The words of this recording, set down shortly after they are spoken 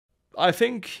I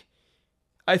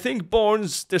think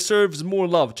Barnes deserves more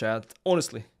love, chat.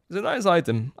 Honestly, he's a nice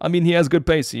item. I mean, he has good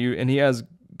pace here, and he has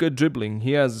good dribbling.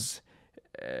 He has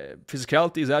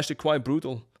physicality is actually quite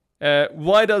brutal.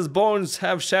 Why does Barnes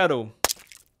have shadow?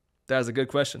 That's a good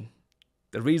question.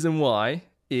 The reason why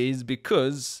is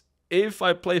because if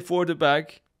I play forward to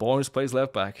back, Barnes plays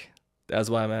left back. That's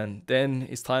why, man. Then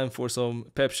it's time for some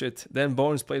pep shit. Then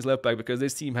Boras plays left back because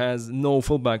this team has no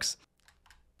fullbacks.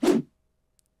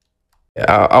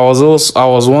 I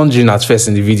was wondering at first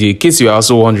in the video, in case you were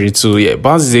also wondering too. Yeah,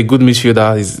 Barnes is a good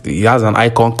midfielder. He has an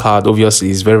icon card. Obviously,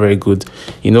 he's very, very good.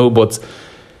 You know, but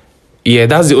yeah,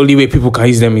 that's the only way people can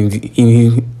use them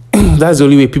that's the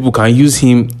only way people can use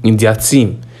him in their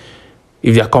team.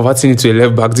 If they are converting into a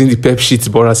left back, doing the pep sheet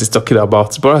Boras is talking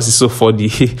about. Boras is so funny.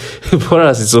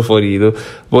 Boras is so funny, you know.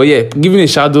 But yeah, giving a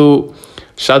shadow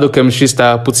chemistry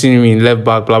style, putting him in left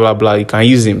back, blah, blah, blah, you can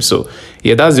use him. So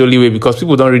yeah, that's the only way, because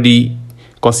people don't really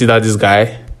consider this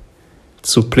guy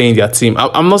to play in their team.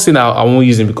 I'm not saying I won't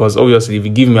use him, because obviously if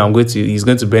you give me, he's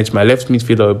going to bench my left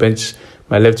midfielder or bench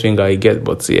my left winger I get.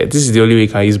 But yeah, this is the only way you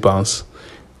can use Bounce.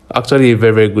 Actually a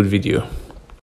very, very good video.